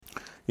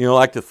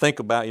Like to think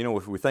about,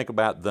 if we think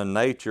about the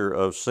nature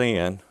of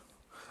sin,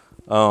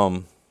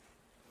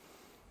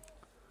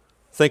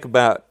 think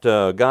about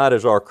God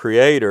as our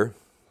creator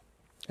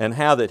and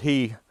how that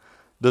He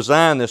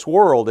designed this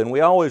world. And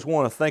we always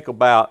want to think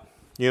about,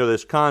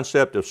 this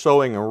concept of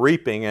sowing and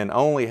reaping and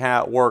only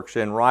how it works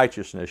in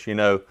righteousness.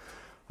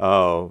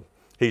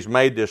 He's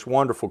made this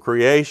wonderful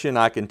creation.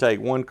 I can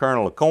take one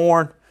kernel of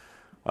corn.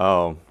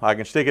 I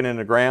can stick it in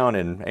the ground,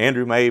 and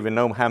Andrew may even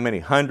know how many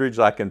hundreds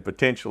I can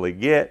potentially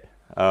get.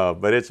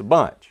 But it's a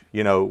bunch.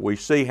 We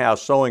see how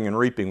sowing and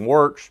reaping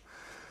works.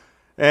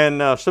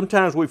 And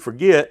sometimes we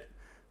forget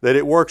that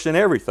it works in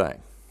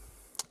everything.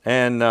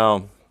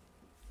 And,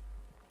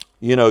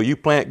 you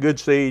plant good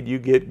seed, you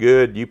get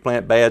good. You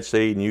plant bad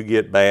seed, and you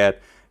get bad.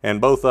 And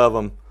both of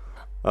them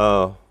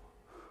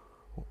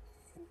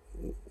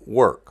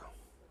work.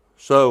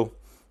 So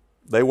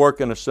they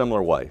work in a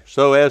similar way.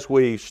 So as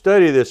we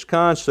study this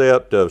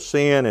concept of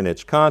sin and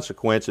its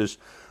consequences,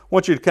 I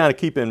want you to kind of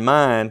keep in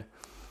mind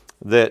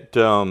that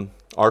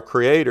our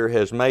Creator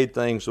has made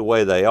things the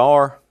way they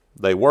are.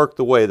 They work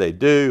the way they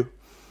do.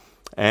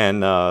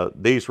 And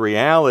these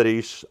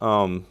realities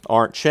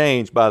aren't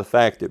changed by the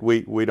fact that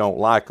we don't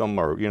like them,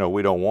 or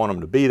we don't want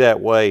them to be that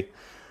way.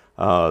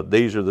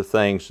 These are the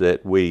things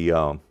that we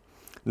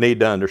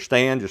need to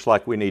understand, just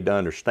like we need to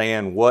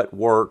understand what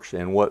works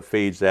and what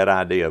feeds that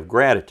idea of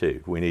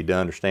gratitude. We need to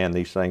understand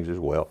these things as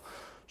well.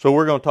 So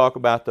we're going to talk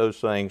about those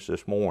things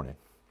this morning.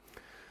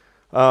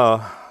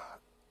 I'm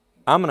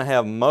going to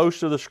have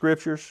most of the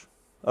scriptures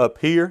up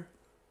here,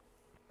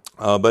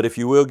 but if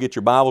you will get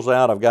your Bibles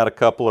out, I've got a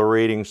couple of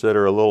readings that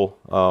are a little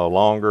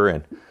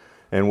longer,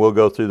 and we'll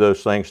go through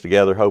those things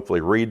together, hopefully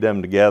read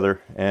them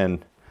together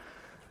and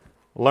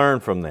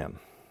learn from them.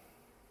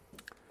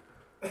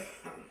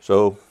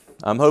 So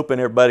I'm hoping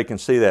everybody can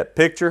see that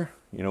picture.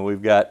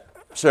 We've got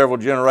several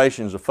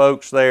generations of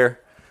folks there,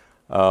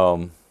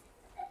 and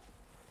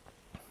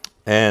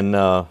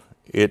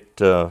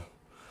it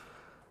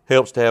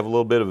helps to have a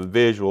little bit of a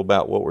visual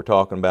about what we're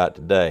talking about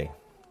today.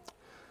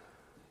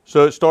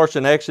 So it starts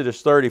in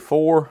Exodus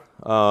 34,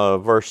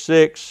 verse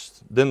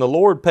 6. Then the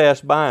Lord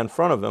passed by in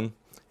front of him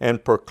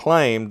and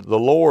proclaimed, the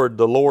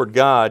Lord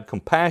God,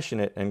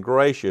 compassionate and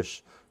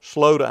gracious,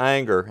 slow to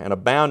anger, and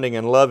abounding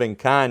in loving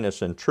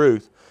kindness and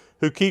truth,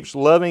 who keeps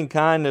loving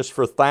kindness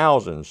for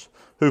thousands,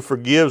 who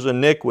forgives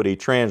iniquity,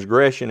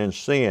 transgression, and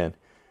sin.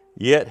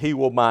 Yet He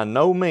will by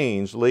no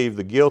means leave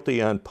the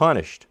guilty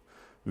unpunished,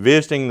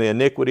 visiting the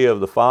iniquity of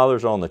the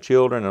fathers on the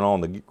children and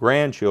on the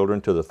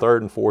grandchildren to the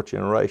third and fourth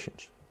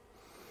generations.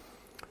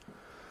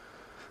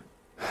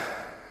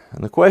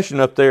 And the question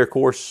up there, of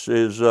course,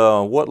 is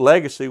what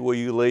legacy will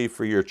you leave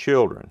for your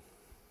children?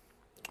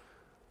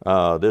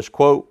 This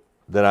quote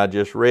that I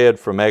just read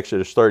from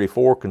Exodus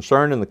 34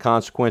 concerning the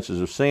consequences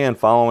of sin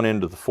following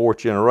into the fourth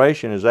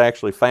generation is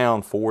actually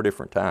found 4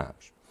 different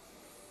times.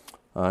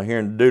 Here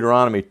in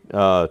Deuteronomy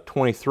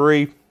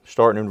 23,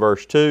 starting in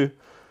verse 2,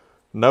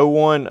 no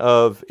one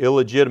of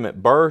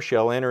illegitimate birth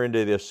shall enter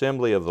into the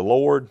assembly of the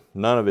Lord,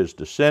 none of his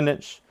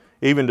descendants,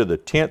 even to the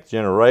 10th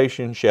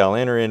generation shall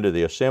enter into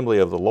the assembly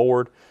of the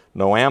Lord.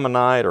 No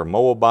Ammonite or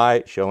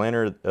Moabite shall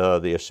enter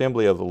the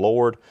assembly of the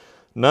Lord.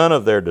 None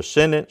of their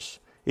descendants,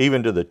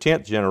 even to the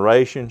 10th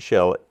generation,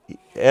 shall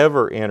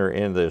ever enter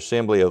into the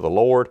assembly of the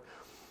Lord,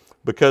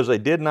 because they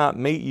did not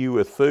meet you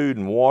with food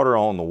and water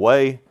on the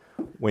way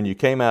when you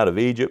came out of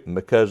Egypt, and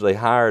because they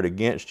hired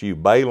against you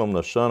Balaam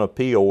the son of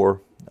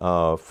Peor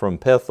from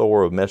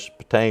Pethor of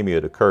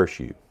Mesopotamia to curse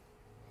you.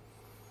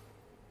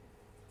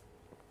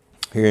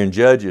 Here in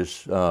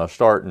Judges,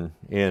 starting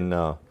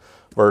in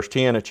verse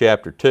 10 of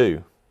chapter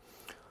 2.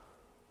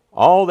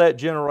 All that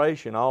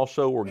generation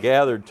also were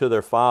gathered to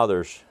their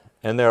fathers,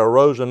 and there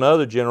arose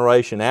another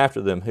generation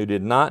after them who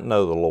did not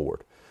know the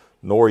Lord,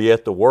 nor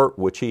yet the work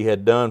which He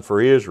had done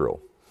for Israel.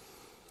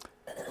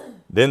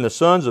 Then the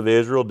sons of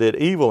Israel did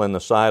evil in the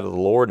sight of the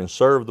Lord and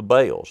served the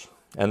Baals.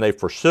 And they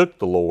forsook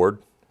the Lord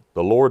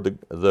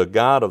the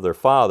God of their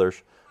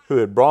fathers, who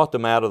had brought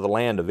them out of the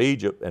land of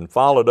Egypt, and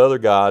followed other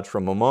gods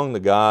from among the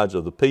gods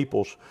of the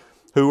peoples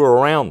who were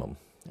around them,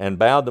 and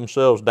bowed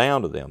themselves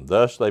down to them.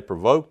 Thus they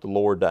provoked the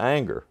Lord to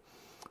anger.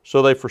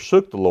 So they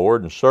forsook the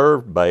Lord and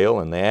served Baal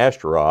and the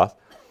Ashtaroth.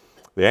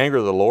 The anger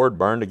of the Lord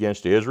burned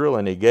against Israel,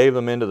 and He gave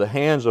them into the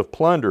hands of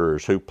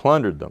plunderers who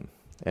plundered them.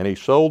 And He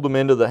sold them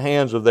into the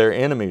hands of their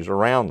enemies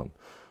around them,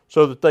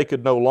 so that they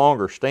could no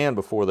longer stand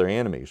before their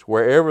enemies.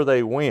 Wherever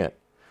they went,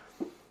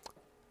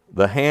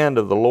 the hand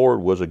of the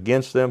Lord was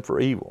against them for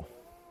evil,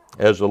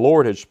 as the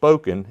Lord had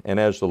spoken, and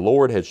as the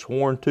Lord had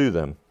sworn to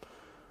them,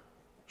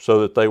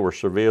 so that they were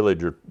severely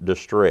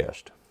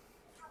distressed.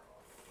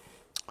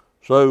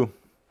 So,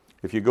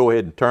 if you go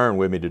ahead and turn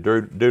with me to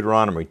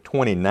Deuteronomy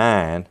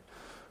 29.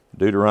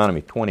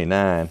 Deuteronomy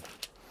 29.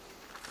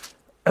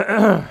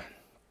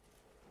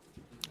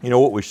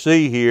 What we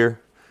see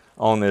here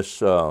on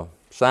this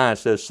sign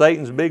says,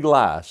 Satan's big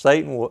lie.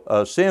 Sin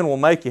will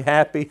make you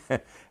happy,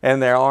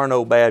 and there are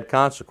no bad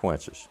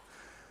consequences.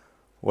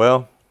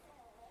 Well,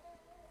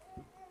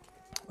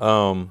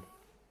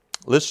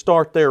 Let's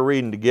start there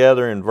reading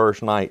together in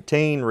verse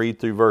 19, read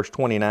through verse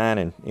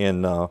 29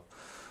 in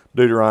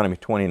Deuteronomy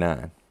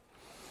 29.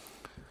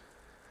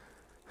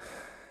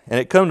 And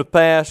it come to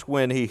pass,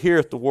 when he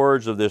heareth the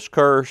words of this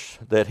curse,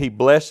 that he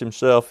bless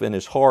himself in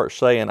his heart,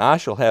 saying, I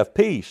shall have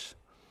peace,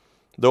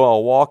 though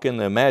I'll walk in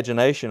the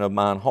imagination of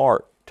mine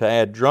heart, to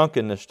add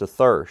drunkenness to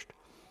thirst.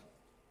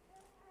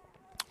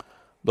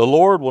 The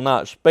Lord will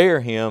not spare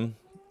him,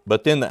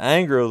 but then the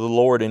anger of the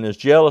Lord in his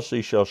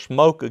jealousy shall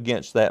smoke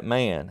against that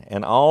man,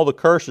 and all the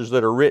curses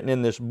that are written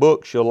in this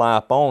book shall lie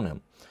upon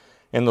him.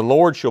 And the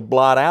Lord shall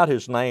blot out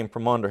his name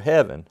from under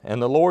heaven,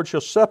 and the Lord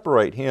shall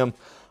separate him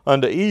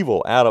unto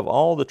evil out of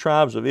all the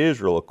tribes of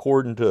Israel,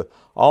 according to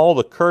all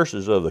the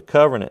curses of the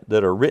covenant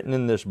that are written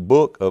in this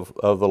book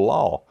of the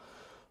law,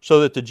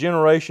 so that the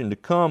generation to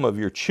come of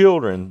your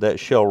children that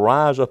shall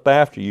rise up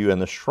after you,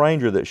 and the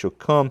stranger that shall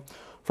come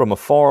from a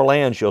far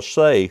land shall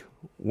say,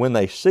 when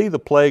they see the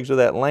plagues of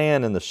that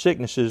land and the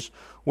sicknesses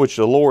which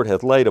the Lord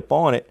hath laid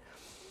upon it,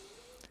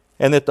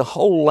 and that the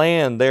whole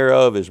land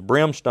thereof is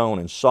brimstone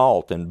and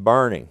salt and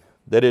burning,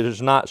 that it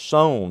is not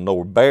sown,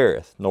 nor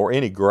beareth, nor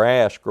any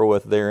grass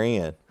groweth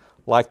therein,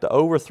 like the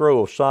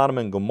overthrow of Sodom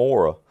and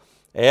Gomorrah,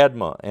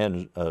 Admah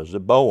and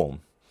Zeboam,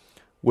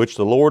 which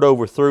the Lord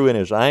overthrew in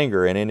his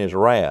anger and in his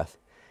wrath.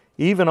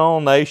 Even all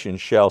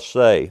nations shall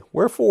say,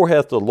 wherefore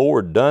hath the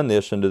Lord done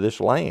this unto this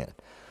land?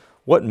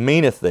 What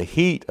meaneth the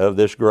heat of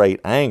this great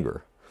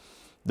anger?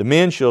 The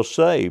men shall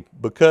say,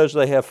 because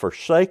they have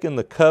forsaken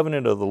the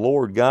covenant of the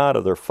Lord God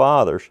of their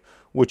fathers,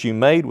 which he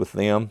made with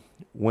them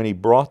when he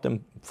brought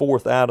them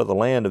forth out of the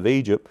land of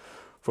Egypt,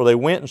 for they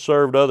went and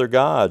served other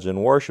gods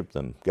and worshipped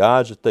them,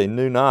 gods that they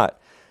knew not,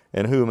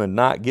 and whom he had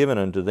not given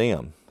unto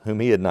them.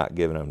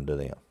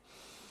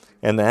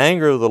 And the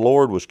anger of the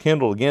Lord was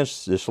kindled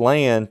against this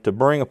land, to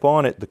bring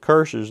upon it the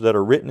curses that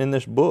are written in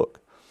this book.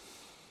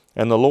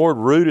 And the Lord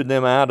rooted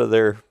them out of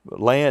their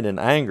land in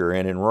anger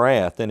and in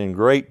wrath and in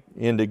great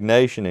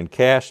indignation, and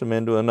cast them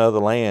into another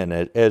land,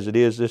 as it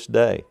is this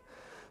day.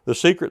 The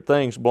secret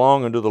things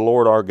belong unto the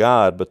Lord our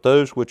God, but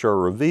those which are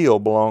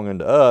revealed belong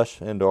unto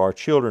us and to our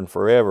children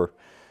forever,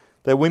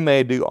 that we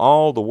may do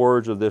all the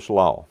words of this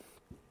law.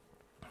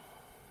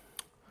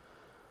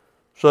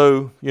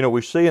 So,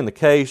 we see in the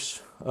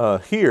case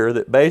here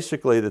that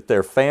basically that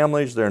their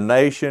families, their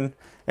nation,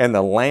 and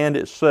the land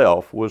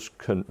itself was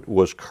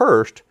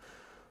cursed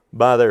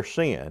by their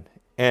sin.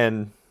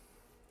 And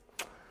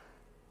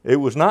it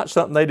was not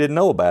something they didn't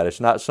know about.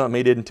 It's not something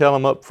he didn't tell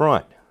them up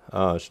front.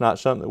 It's not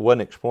something that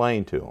wasn't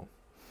explained to them.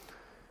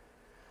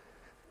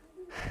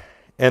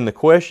 And the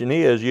question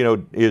is,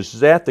 is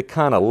that the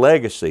kind of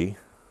legacy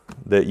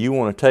that you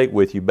want to take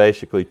with you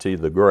basically to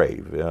the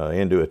grave,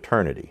 into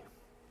eternity?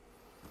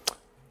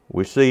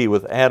 We see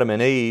with Adam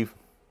and Eve,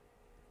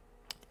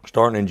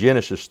 starting in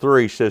Genesis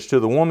 3, says, to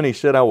the woman he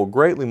said, I will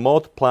greatly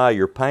multiply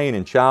your pain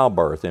in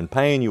childbirth. In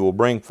pain you will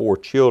bring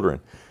forth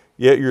children.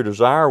 Yet your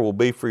desire will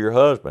be for your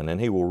husband,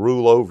 and he will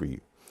rule over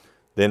you.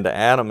 Then to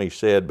Adam he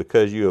said,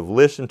 because you have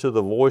listened to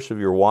the voice of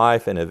your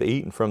wife, and have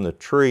eaten from the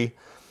tree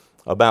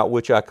about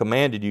which I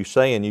commanded you,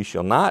 saying, you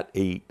shall not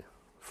eat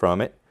from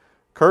it,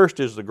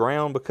 cursed is the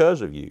ground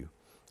because of you.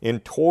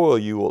 In toil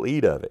you will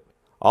eat of it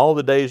all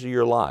the days of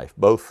your life.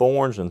 Both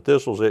thorns and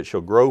thistles it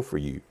shall grow for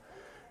you.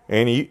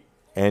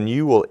 And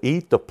you will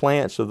eat the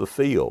plants of the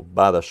field.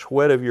 By the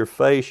sweat of your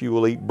face you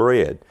will eat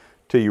bread,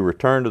 till you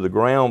return to the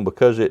ground,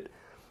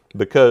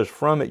 because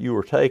from it you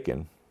were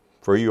taken.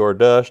 For you are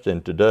dust,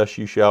 and to dust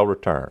you shall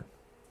return.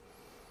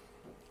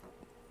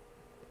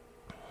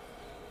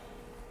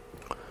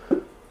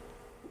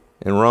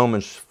 In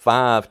Romans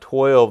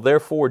 5:12,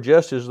 therefore,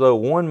 just as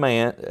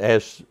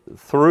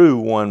through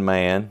one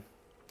man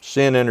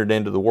sin entered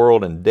into the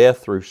world, and death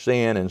through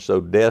sin, and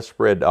so death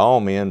spread to all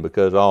men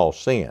because all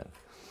sin.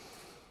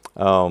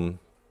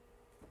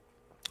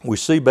 We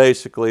see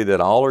basically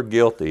that all are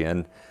guilty.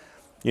 And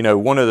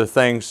one of the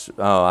things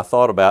I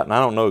thought about, and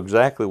I don't know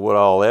exactly what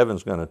all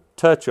Evan's going to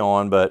touch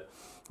on, but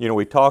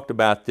we talked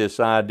about this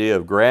idea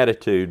of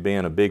gratitude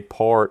being a big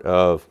part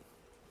of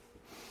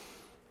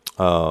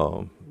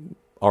our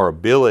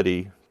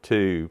ability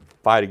to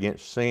fight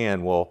against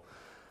sin. Well,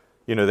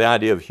 the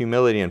idea of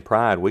humility and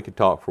pride, we could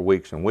talk for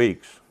weeks and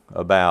weeks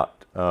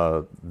about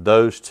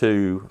those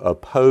two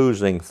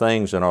opposing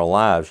things in our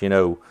lives.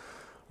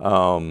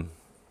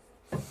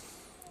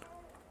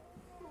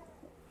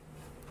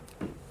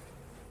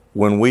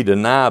 When we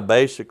deny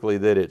basically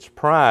that it's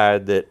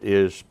pride that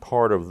is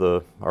part of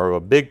or a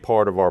big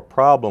part of our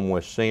problem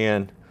with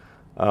sin,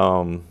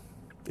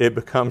 it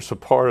becomes a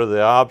part of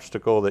the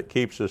obstacle that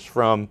keeps us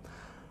from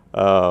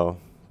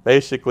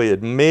basically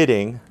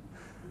admitting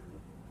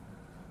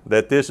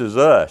that this is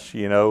us,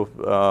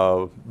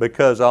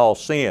 because all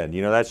sin.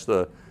 That's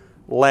the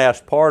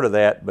last part of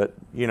that, but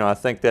I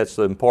think that's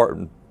the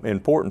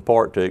important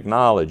part to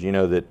acknowledge,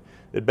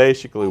 that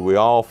basically we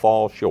all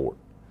fall short.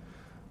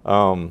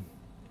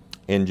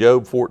 In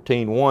Job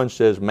 14:1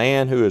 says,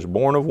 man who is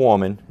born of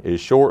woman is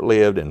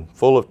short-lived and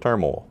full of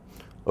turmoil.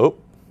 Oh,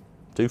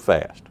 too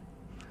fast.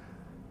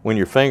 When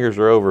your fingers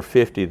are over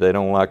 50, they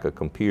don't like a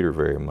computer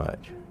very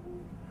much.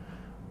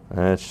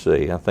 Let's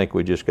see. I think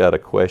we just got a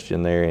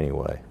question there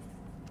anyway.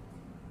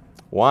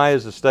 Why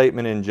is the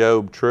statement in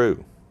Job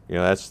true? You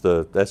know, that's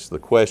the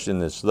question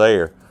that's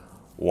there.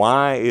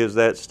 Why is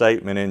that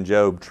statement in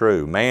Job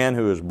true? Man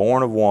who is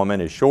born of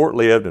woman is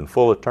short-lived and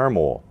full of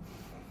turmoil.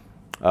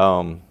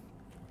 And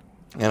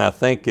I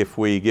think if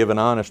we give an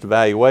honest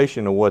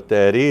evaluation of what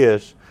that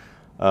is,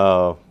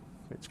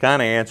 it's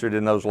kind of answered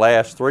in those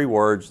last three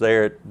words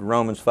there at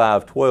Romans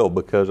 5:12,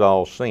 because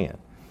all sin.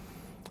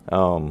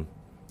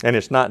 And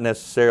it's not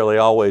necessarily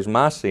always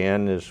my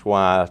sin, is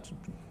why I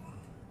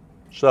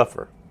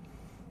suffer.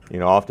 You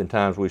know,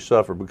 oftentimes we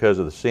suffer because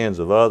of the sins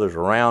of others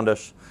around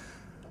us.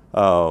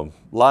 A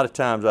lot of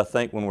times I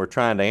think when we're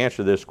trying to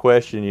answer this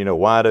question, you know,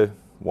 why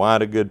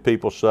do good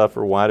people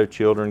suffer? Why do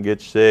children get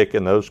sick?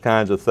 And those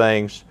kinds of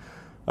things.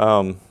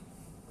 Well,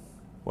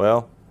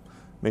 I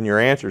mean, your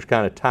answer is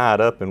kind of tied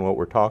up in what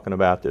we're talking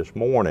about this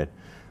morning.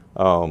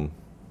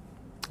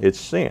 It's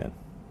sin.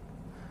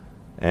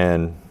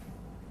 And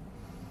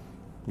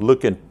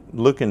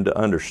looking to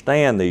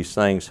understand these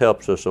things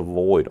helps us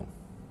avoid them.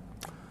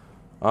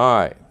 All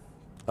right.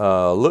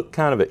 Look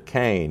kind of at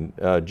Cain.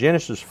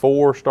 Genesis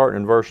 4,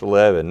 starting in verse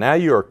 11. Now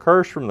you are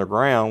cursed from the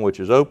ground, which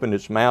has opened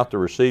its mouth to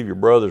receive your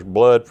brother's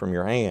blood from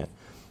your hand.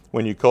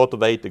 When you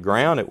cultivate the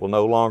ground, it will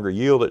no longer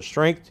yield its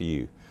strength to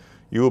you.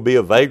 You will be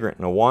a vagrant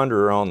and a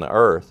wanderer on the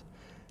earth.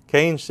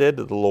 Cain said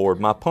to the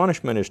Lord, my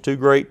punishment is too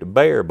great to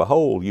bear.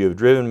 Behold, you have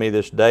driven me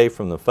this day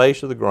from the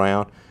face of the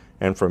ground,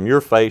 and from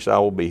your face I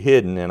will be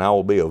hidden, and I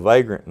will be a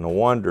vagrant and a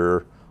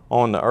wanderer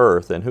on the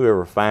earth, and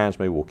whoever finds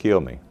me will kill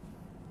me.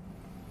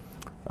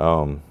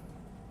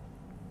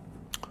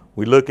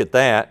 We look at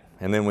that,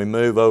 and then we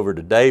move over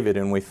to David,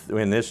 and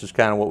this is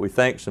kind of what we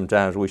think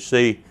sometimes. We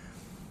see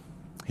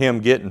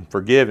him getting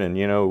forgiven.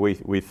 You know,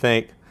 we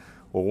think,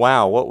 well,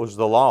 wow, what was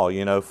the law,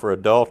 you know, for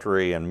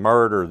adultery and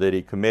murder that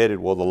he committed?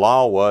 Well, the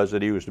law was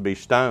that he was to be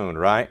stoned,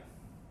 right?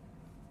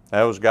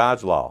 That was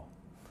God's law.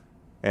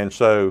 And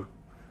so,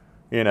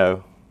 you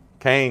know,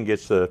 Cain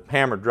gets the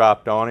hammer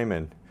dropped on him,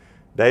 and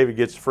David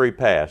gets a free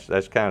pass.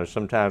 That's kind of,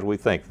 sometimes we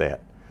think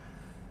that.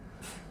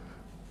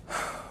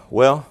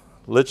 Well,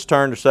 let's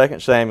turn to 2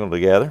 Samuel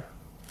together.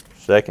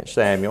 2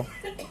 Samuel.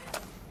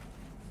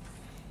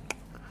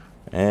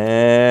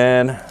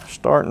 And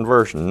starting in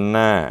verse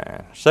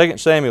 9. 2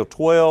 Samuel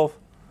 12,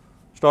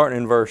 starting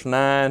in verse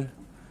 9.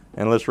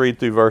 And let's read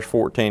through verse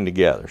 14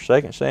 together.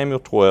 2 Samuel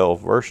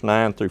 12, verse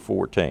 9 through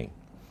 14.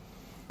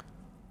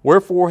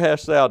 Wherefore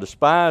hast thou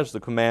despised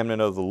the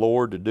commandment of the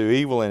Lord to do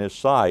evil in his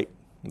sight?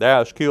 Thou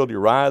hast killed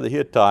Uriah the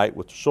Hittite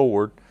with the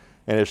sword,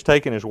 and hast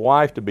taken his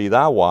wife to be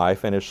thy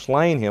wife, and hast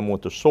slain him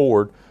with the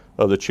sword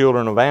of the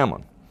children of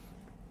Ammon.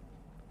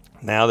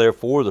 Now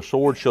therefore the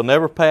sword shall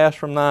never pass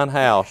from thine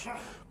house,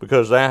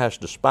 because thou hast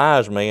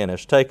despised me, and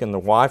hast taken the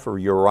wife of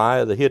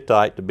Uriah the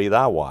Hittite to be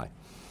thy wife.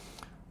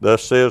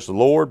 Thus says the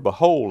Lord,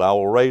 behold, I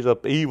will raise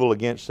up evil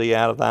against thee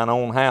out of thine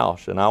own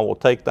house, and I will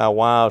take thy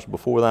wives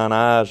before thine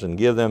eyes, and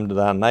give them to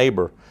thy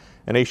neighbor,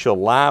 and he shall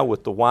lie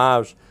with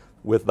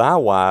thy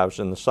wives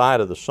in the sight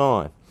of the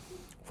sun.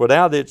 For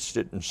thou didst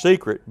it in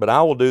secret, but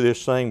I will do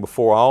this thing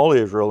before all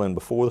Israel and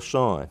before the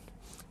sun.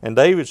 And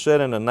David said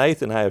unto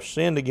Nathan, I have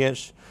sinned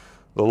against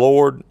the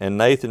Lord. And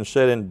Nathan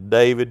said unto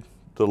David,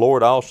 the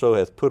Lord also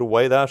hath put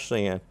away thy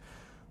sin,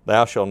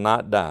 thou shalt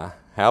not die.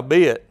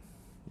 Howbeit,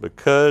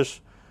 because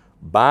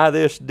by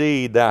this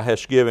deed thou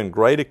hast given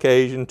great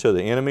occasion to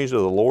the enemies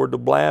of the Lord to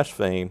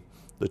blaspheme,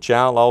 the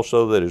child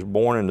also that is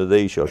born unto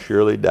thee shall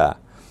surely die.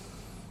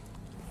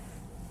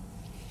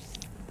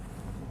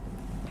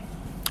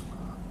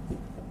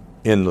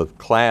 In the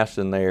class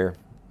in there,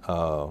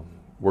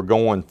 we're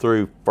going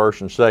through 1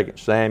 and 2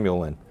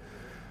 Samuel, and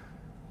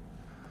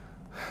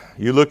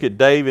you look at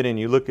David and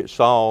you look at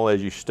Saul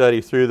as you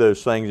study through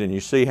those things, and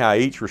you see how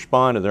each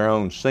respond to their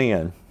own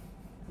sin,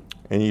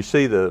 and you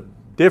see the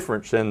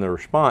difference in the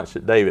response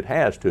that David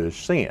has to his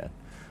sin.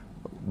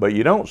 But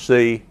you don't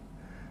see,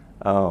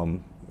 you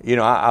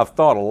know, I've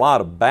thought a lot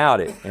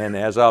about it, and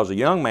as I was a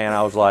young man,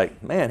 I was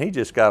like, man, he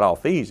just got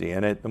off easy.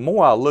 And the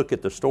more I look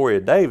at the story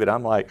of David,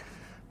 I'm like,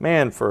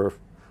 man, for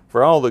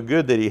all the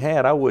good that he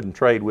had, I wouldn't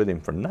trade with him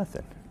for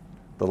nothing,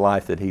 the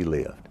life that he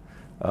lived.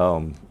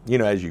 You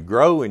know, as you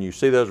grow and you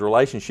see those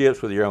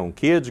relationships with your own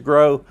kids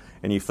grow,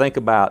 and you think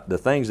about the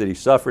things that he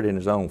suffered in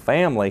his own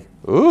family,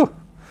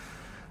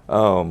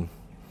 and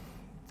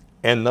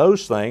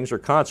those things are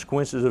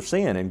consequences of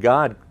sin. And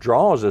God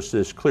draws us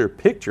this clear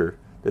picture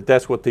that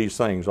that's what these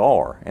things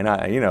are. And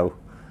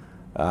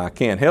I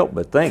can't help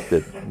but think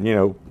that, you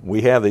know,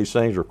 we have these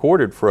things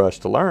recorded for us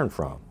to learn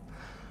from.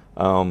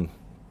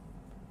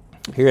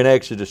 Here in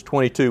Exodus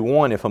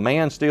 22:1, if a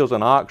man steals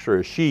an ox or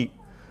a sheep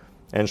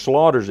and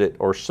slaughters it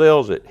or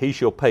sells it, he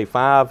shall pay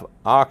 5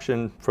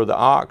 oxen for the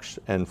ox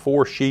and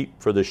 4 sheep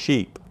for the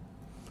sheep.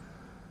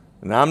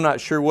 Now, I'm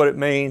not sure what it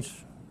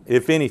means,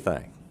 if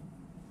anything,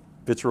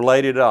 if it's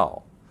related at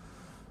all.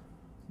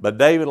 But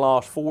David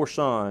lost 4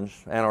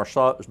 sons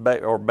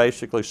and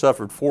basically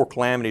suffered 4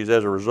 calamities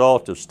as a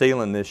result of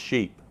stealing this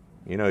sheep.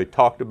 You know, he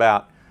talked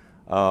about,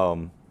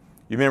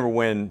 You remember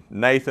when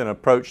Nathan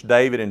approached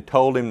David and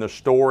told him the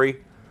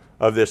story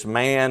of this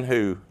man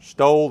who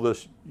stole took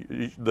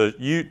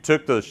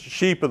the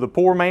sheep of the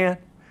poor man,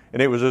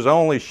 and it was his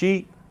only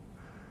sheep?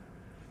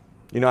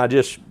 I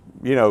just,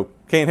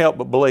 can't help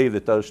but believe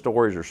that those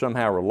stories are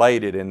somehow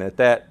related, and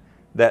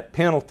that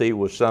penalty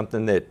was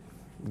something that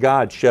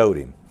God showed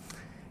him.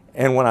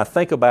 And when I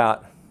think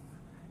about,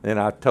 and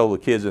I told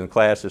the kids in the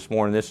class this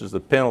morning, this is the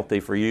penalty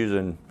for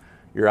using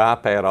your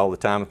iPad all the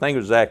time. I think it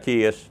was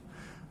Zacchaeus,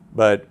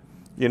 but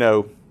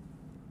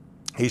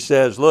he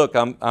says, look,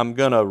 I'm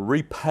going to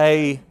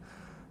repay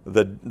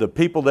the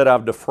people that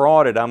I've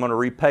defrauded. I'm going to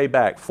repay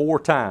back 4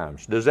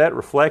 times. Does that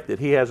reflect that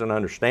he has an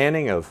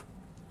understanding of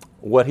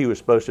what he was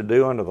supposed to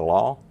do under the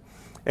law?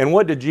 And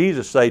what did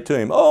Jesus say to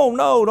him? Oh,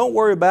 no, don't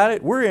worry about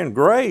it. We're in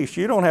grace.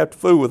 You don't have to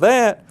fool with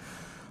that.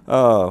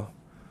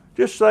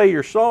 Just say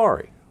you're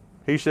sorry.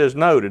 He says,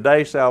 no,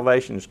 today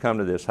salvation has come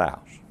to this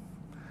house.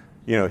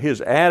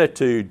 His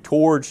attitude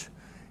towards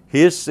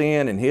his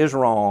sin and his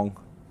wrong,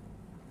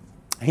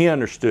 he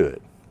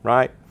understood,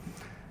 right?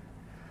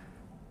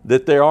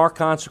 That there are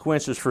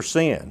consequences for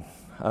sin.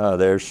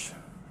 There's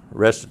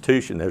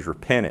restitution, there's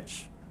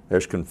repentance,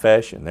 there's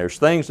confession. There's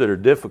things that are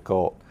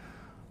difficult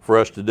for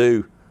us to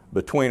do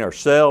between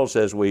ourselves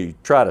as we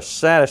try to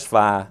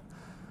satisfy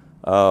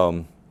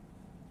the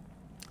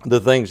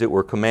things that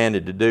we're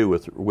commanded to do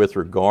with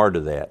regard to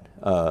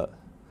that.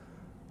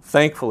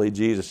 Thankfully,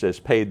 Jesus has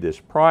paid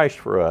this price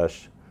for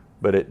us,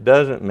 but it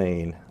doesn't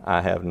mean I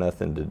have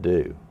nothing to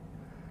do,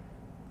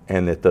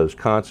 and that those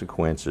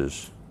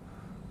consequences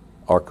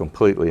are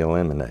completely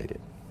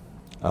eliminated.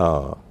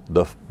 The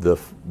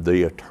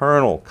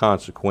eternal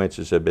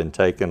consequences have been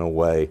taken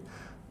away,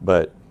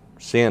 but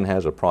sin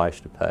has a price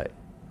to pay.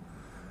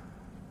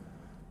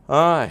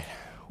 All right.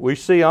 We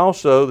see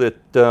also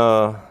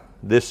that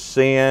this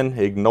sin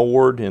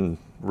ignored in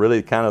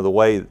really kind of the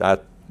way,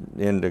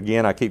 and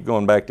again I keep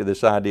going back to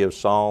this idea of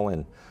Saul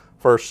in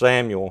 1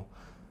 Samuel.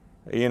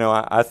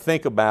 I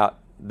think about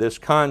this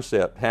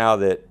concept, how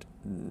that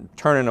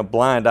turning a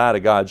blind eye to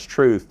God's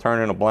truth,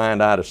 turning a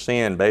blind eye to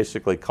sin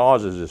basically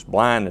causes this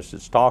blindness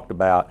that's talked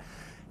about.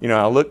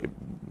 I look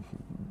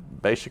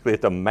basically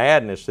at the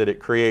madness that it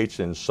creates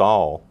in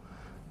Saul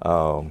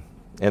and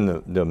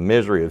the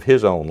misery of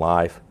his own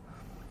life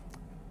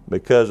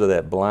because of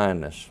that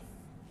blindness.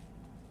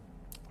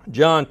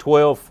 John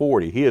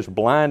 12:40, He has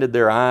blinded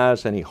their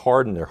eyes and He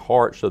hardened their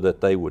hearts so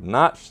that they would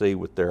not see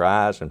with their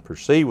eyes and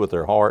perceive with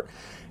their heart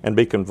and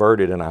be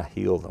converted, and I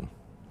heal them.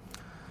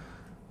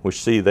 We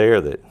see there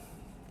that,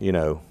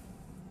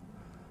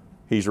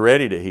 He's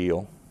ready to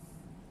heal.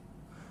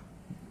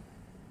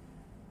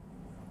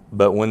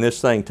 But when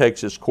this thing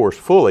takes its course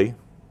fully,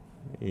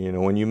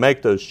 when you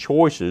make those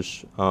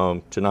choices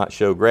to not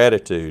show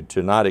gratitude,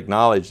 to not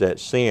acknowledge that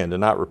sin, to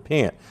not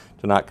repent,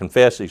 to not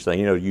confess these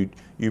things,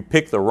 you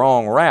pick the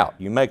wrong route,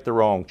 you make the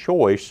wrong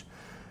choice,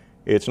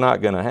 it's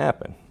not going to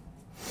happen.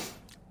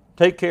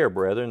 Take care,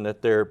 brethren,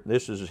 that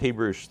this is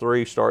Hebrews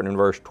 3, starting in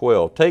verse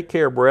 12. Take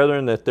care,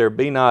 brethren, that there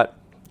be not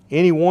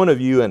any one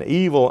of you an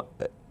evil,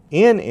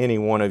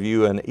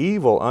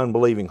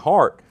 unbelieving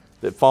heart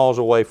that falls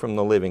away from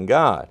the living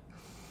God.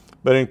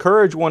 But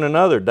encourage one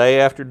another day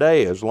after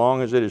day, as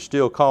long as it is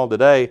still called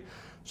today,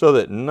 so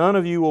that none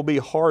of you will be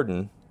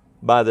hardened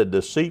by the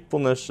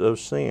deceitfulness of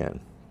sin.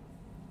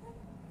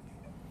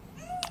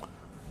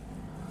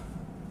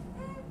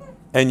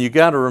 And you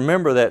got to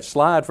remember that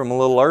slide from a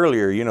little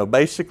earlier,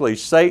 basically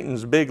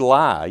Satan's big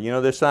lie,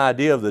 this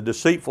idea of the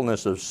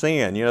deceitfulness of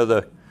sin,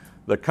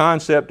 the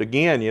concept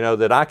again,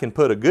 that I can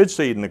put a good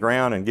seed in the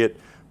ground and get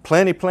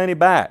plenty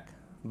back.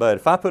 But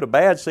if I put a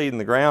bad seed in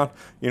the ground,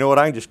 I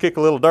can just kick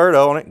a little dirt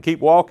on it and keep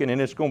walking and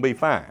it's going to be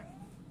fine.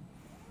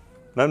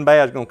 Nothing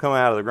bad's going to come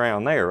out of the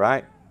ground there,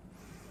 right?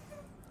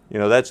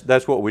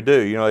 That's what we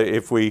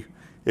do.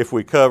 If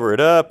we cover it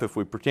up, if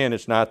we pretend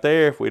it's not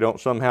there, if we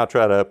don't somehow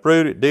try to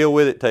uproot it, deal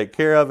with it, take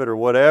care of it or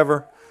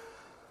whatever,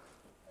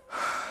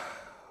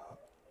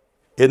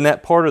 isn't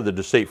that part of the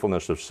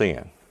deceitfulness of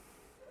sin?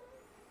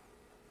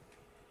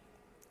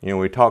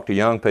 We talk to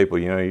young people,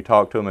 you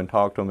talk to them and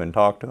talk to them and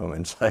talk to them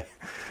and say,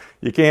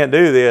 you can't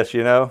do this,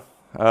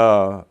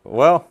 the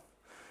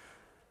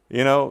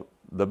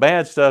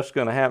bad stuff's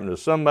going to happen to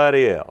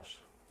somebody else,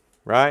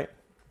 right?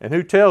 And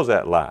who tells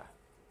that lie?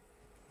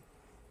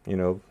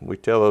 We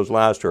tell those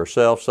lies to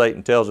ourselves.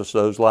 Satan tells us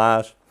those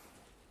lies.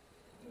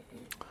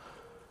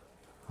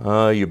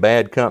 Your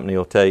bad company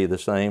will tell you the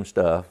same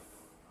stuff.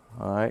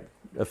 All right.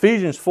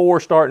 Ephesians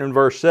 4, starting in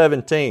verse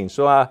 17.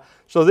 So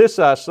this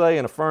I say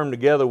and affirm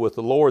together with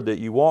the Lord, that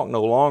you walk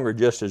no longer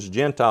just as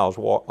Gentiles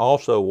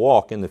also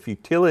walk, in the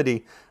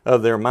futility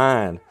of their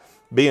mind,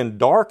 being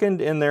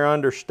darkened in their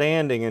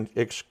understanding and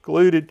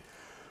excluded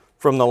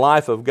from the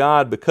life of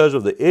God because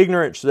of the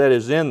ignorance that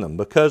is in them,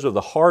 because of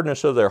the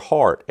hardness of their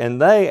heart. And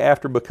they,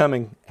 after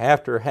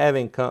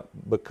having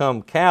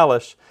become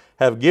callous,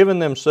 have given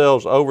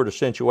themselves over to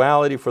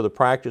sensuality for the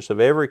practice of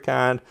every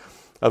kind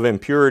of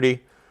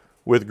impurity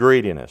with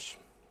greediness.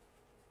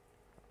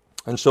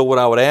 And so what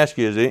I would ask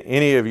you is,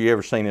 any of you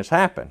ever seen this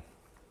happen?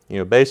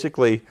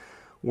 Basically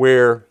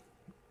where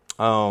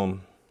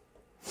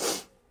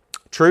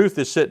truth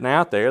is sitting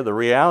out there, the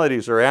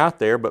realities are out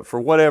there, but for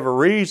whatever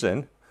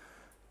reason,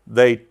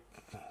 they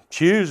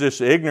choose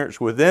this ignorance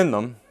within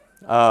them.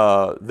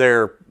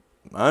 Their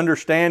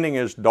understanding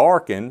is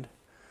darkened,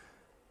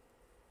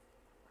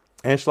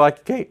 and it's like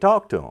you can't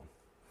talk to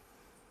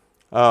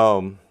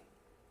them.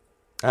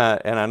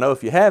 And I know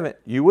if you haven't,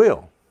 you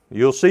will.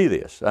 You'll see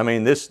this. I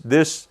mean, this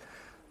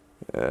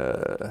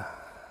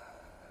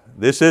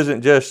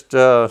isn't just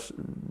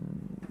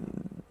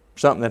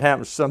something that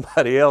happens to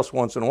somebody else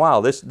once in a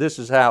while. This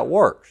is how it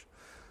works.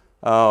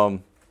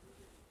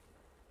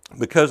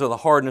 Because of the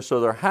hardness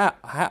of their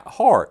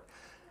heart,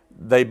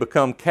 they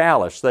become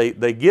callous.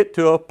 They get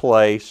to a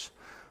place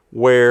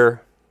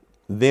where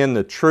then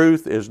the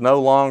truth is no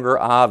longer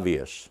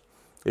obvious.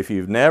 If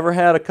you've never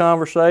had a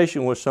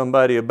conversation with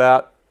somebody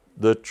about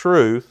the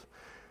truth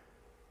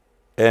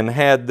and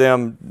had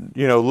them,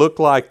 look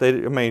like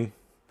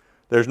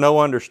there's no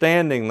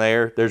understanding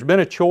there. There's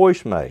been a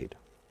choice made.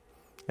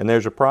 And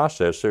there's a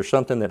process. There's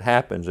something that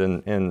happens,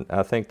 and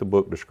I think the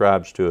book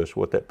describes to us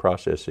what that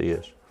process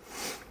is.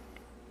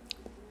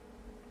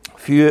 A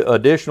few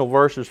additional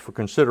verses for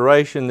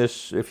consideration.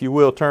 This, if you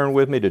will, turn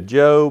with me to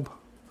Job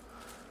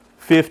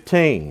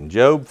 15.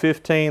 Job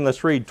 15,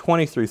 let's read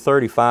 20 through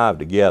 35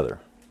 together.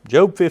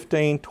 Job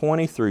 15,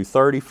 20 through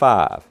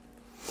 35.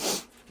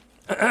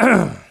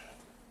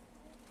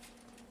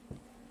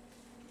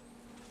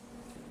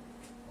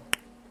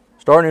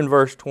 Starting in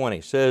verse 20,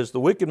 says, "The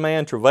wicked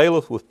man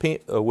travaileth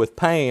with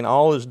pain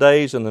all his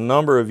days, and the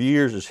number of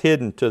years is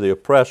hidden to the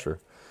oppressor.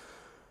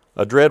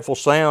 A dreadful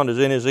sound is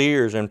in his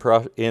ears, and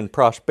in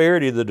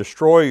prosperity the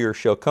destroyer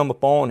shall come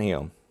upon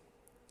him.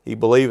 He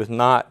believeth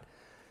not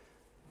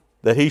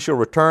that he shall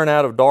return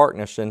out of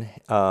darkness, and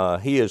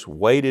he is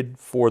waited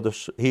for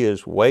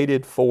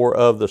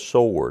of the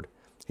sword.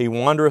 He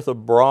wandereth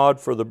abroad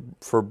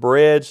for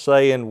bread,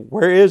 saying,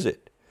 Where is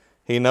it?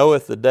 He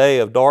knoweth the day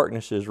of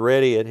darkness is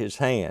ready at his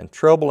hand.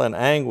 Trouble and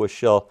anguish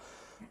shall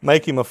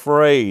make him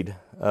afraid.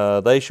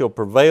 They shall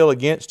prevail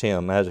against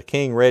him as a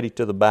king ready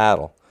to the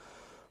battle.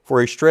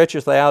 For he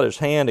stretcheth out his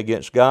hand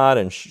against God,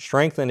 and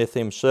strengtheneth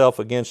himself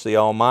against the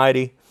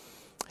Almighty.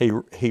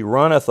 He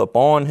runneth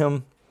upon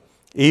him,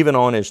 even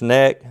on his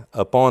neck,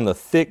 upon the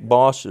thick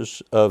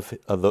bosses of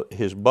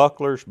his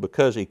bucklers,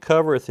 because he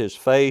covereth his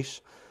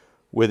face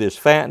with his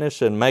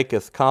fatness, and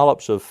maketh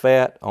collops of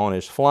fat on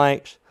his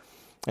flanks.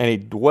 And he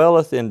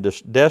dwelleth in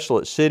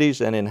desolate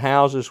cities, and in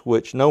houses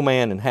which no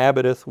man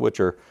inhabiteth, which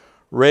are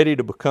ready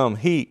to become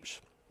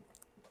heaps.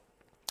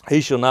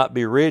 He shall not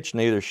be rich,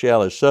 neither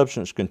shall his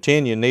substance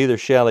continue, neither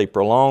shall he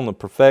prolong the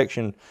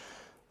perfection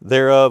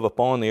thereof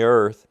upon the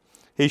earth.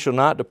 He shall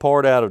not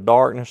depart out of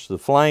darkness, the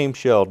flame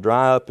shall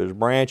dry up his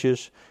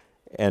branches,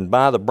 and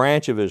by the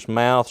branch of his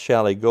mouth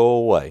shall he go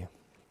away.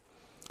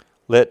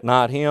 Let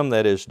not him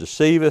that is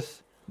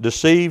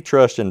deceived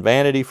trust in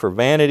vanity, for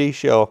vanity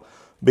shall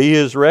be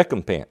his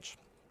recompense.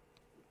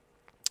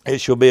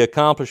 It shall be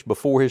accomplished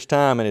before his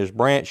time, and his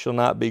branch shall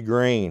not be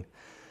green.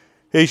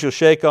 He shall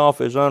shake off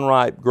his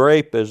unripe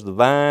grape as the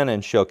vine,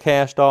 and shall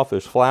cast off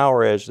his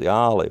flower as the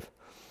olive.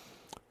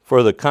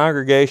 For the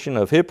congregation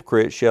of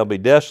hypocrites shall be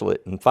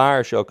desolate, and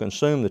fire shall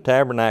consume the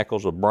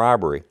tabernacles of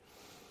bribery.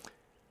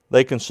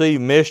 They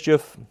conceive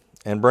mischief,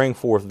 and bring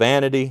forth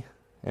vanity,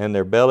 and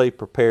their belly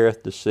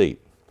prepareth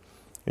deceit."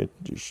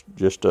 It's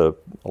just a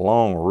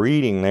long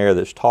reading there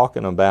that's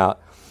talking about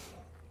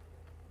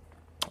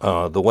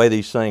the way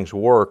these things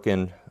work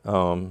in,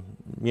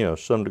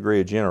 some degree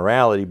of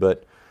generality,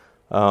 but,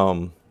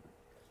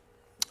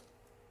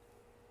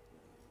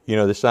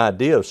 this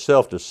idea of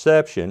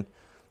self-deception,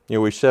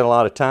 we've said a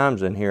lot of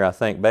times in here, I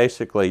think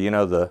basically,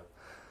 the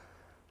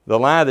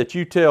lie that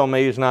you tell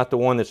me is not the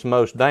one that's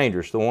most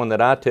dangerous. The one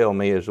that I tell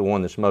me is the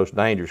one that's most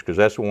dangerous, because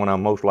that's the one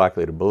I'm most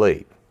likely to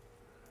believe.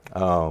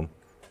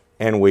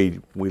 And we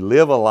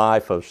live a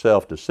life of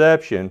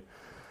self-deception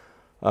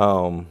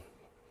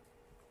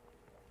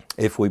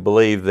if we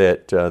believe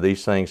that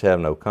these things have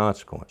no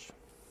consequence.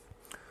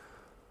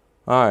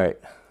 All right,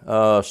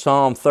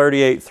 Psalm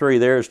 38:3,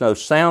 "There is no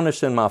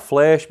soundness in my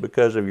flesh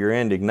because of your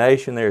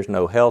indignation. There is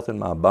no health in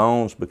my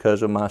bones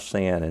because of my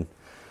sin." And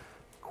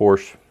of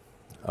course,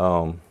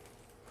 I'm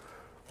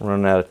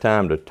running out of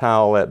time to tie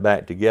all that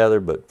back together,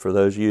 but for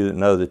those of you that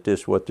know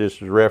that what this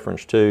is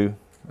reference to,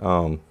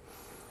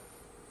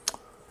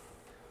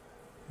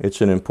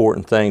 it's an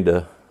important thing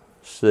to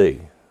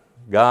see.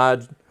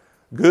 God's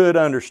good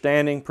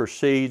understanding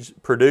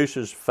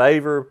produces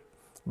favor,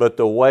 but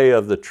the way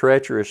of the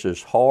treacherous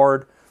is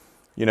hard.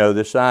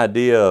 This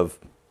idea of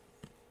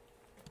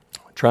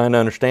trying to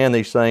understand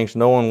these things,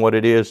 knowing what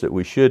it is that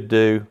we should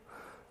do,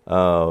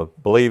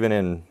 believing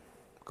in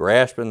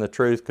grasping the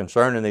truth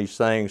concerning these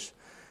things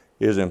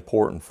is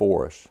important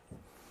for us.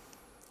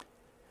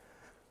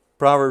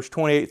 Proverbs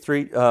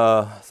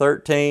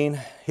 28:13,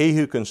 "He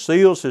who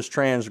conceals his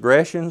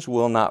transgressions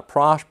will not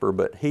prosper,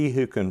 but he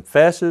who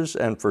confesses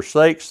and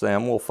forsakes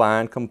them will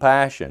find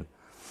compassion."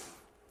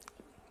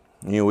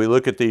 We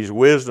look at these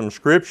wisdom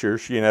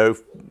scriptures,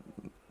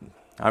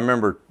 I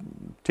remember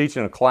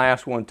teaching a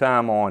class one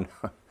time on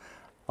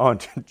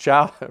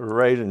child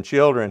raising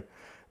children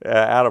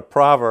out of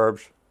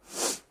Proverbs,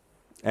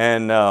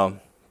 and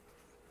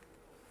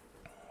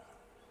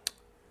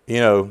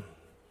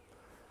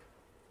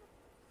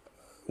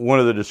one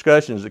of the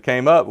discussions that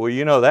came up,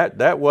 well,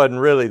 that wasn't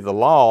really the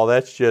law.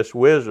 That's just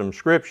wisdom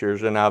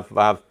scriptures. And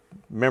I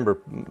remember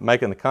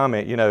making the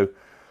comment,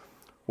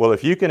 well,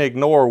 if you can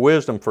ignore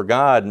wisdom from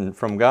God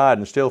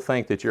and still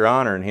think that you're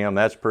honoring Him,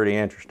 that's pretty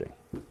interesting.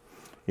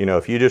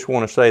 If you just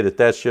want to say that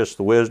that's just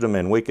the wisdom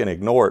and we can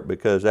ignore it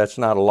because that's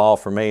not a law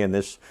for me and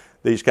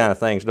these kind of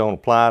things don't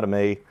apply to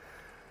me,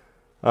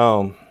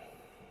 I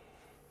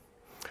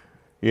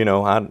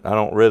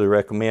don't really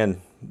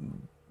recommend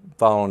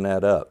following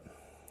that up.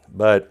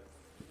 But,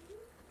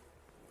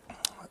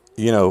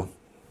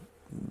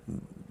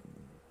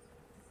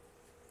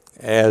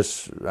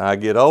 as I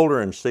get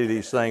older and see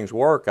these things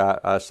work,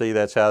 I see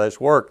that's how this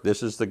works.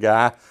 This is the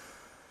guy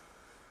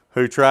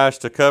who tries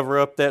to cover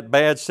up that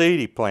bad seed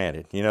he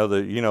planted.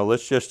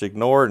 Let's just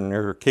ignore it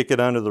or kick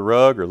it under the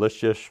rug, or let's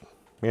just,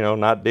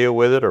 not deal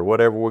with it, or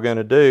whatever we're going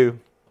to do.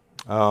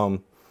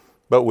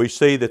 But we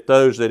see that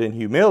those that in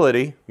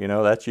humility,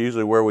 that's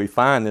usually where we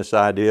find this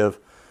idea of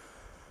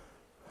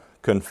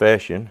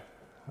confession,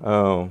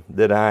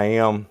 that I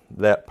am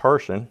that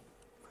person.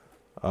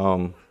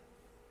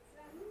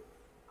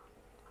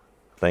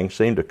 Things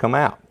seem to come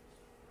out.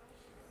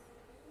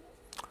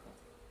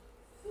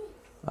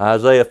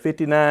 Isaiah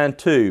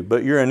 59:2,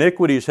 but your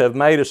iniquities have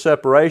made a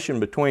separation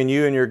between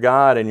you and your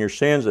God, and your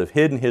sins have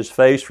hidden His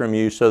face from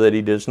you so that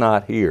He does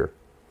not hear.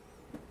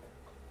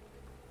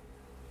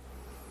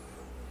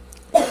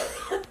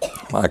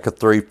 Micah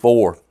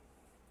 3:4.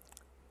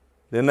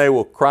 Then they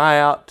will cry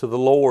out to the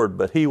Lord,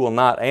 but He will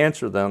not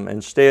answer them.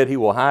 Instead, He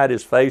will hide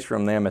His face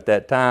from them at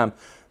that time,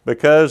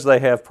 because they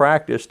have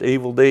practiced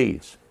evil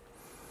deeds.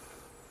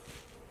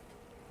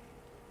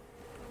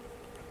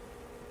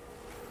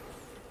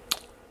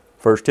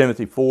 1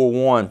 Timothy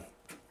 4:1.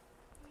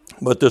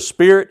 But the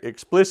Spirit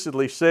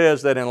explicitly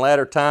says that in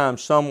latter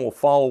times some will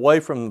fall away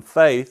from the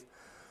faith,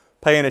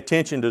 paying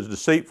attention to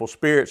deceitful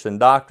spirits and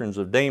doctrines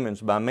of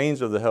demons by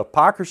means of the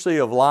hypocrisy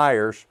of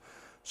liars,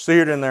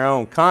 seared in their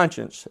own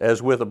conscience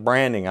as with a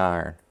branding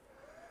iron.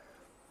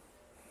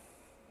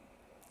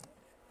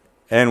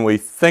 And we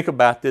think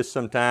about this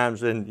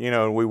sometimes, and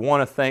we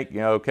want to think,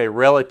 okay,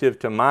 relative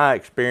to my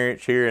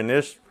experience here in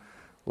this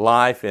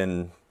life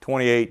in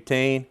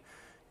 2018,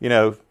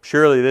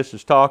 surely this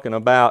is talking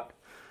about,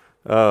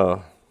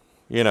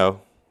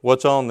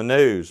 what's on the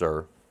news,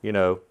 or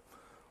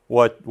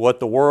what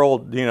the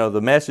world,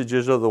 the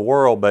messages of the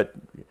world. But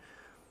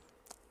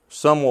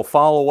some will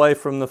fall away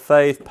from the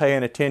faith,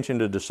 paying attention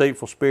to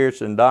deceitful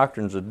spirits and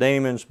doctrines of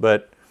demons.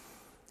 But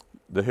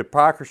the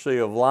hypocrisy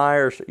of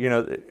liars,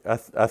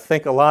 I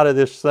think a lot of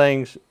these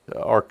things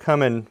are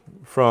coming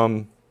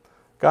from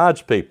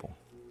God's people.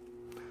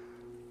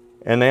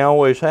 And they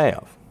always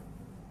have.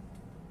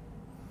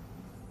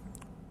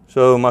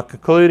 So my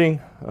concluding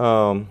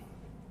thoughts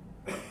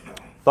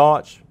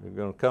are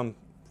going to come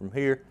from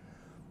here.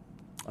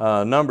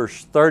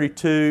 Numbers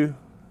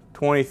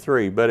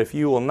 32:23. But if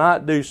you will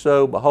not do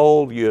so,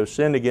 behold, you have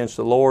sinned against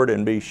the Lord,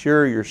 and be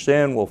sure your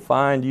sin will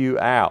find you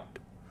out.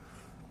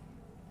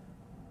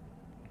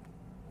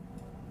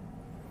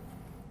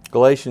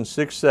 Galatians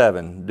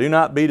 6:7. Do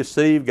not be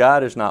deceived,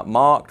 God is not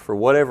mocked, for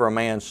whatever a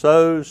man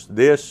sows,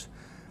 this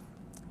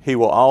he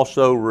will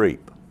also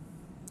reap.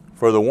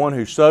 For the one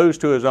who sows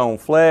to his own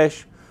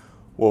flesh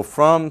will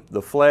from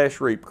the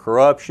flesh reap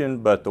corruption,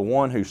 but the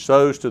one who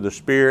sows to the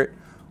Spirit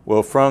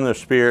will from the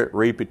Spirit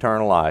reap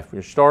eternal life.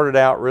 We started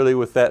out really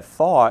with that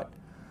thought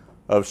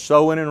of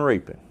sowing and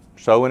reaping,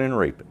 sowing and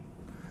reaping.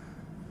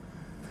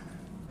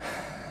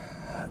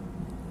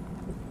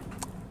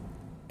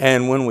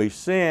 And when we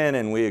sin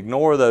and we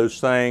ignore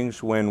those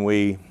things, when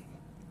we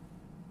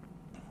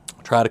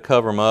try to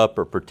cover them up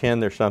or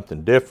pretend there's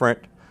something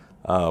different,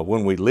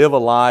 when we live a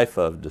life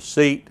of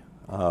deceit,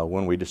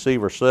 when we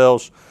deceive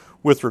ourselves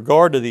with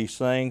regard to these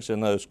things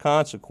and those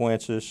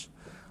consequences,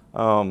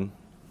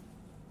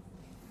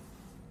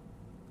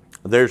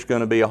 there's going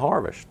to be a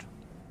harvest.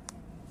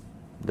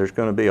 There's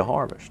going to be a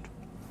harvest.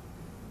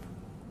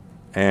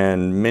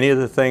 And many of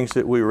the things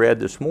that we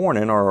read this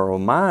morning are a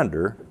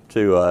reminder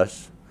to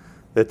us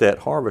that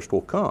harvest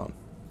will come.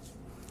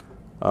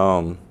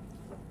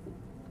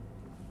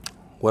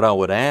 What I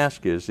would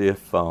ask is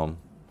if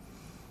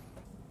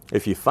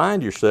you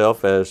find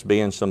yourself as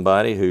being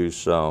somebody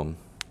who's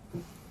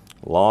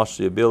lost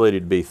the ability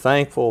to be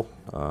thankful,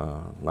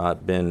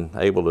 not been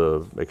able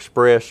to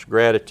express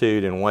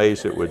gratitude in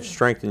ways that would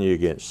strengthen you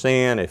against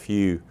sin, if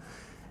you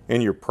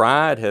in your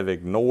pride have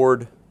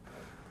ignored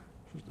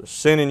the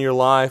sin in your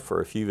life, or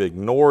if you've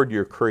ignored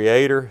your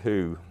Creator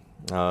who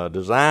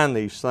designed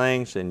these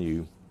things, and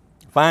you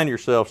find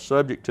yourself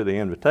subject to the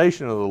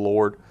invitation of the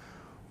Lord,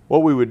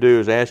 what we would do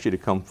is ask you to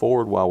come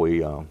forward while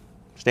we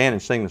stand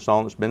and sing the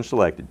song that's been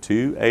selected,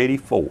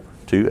 284.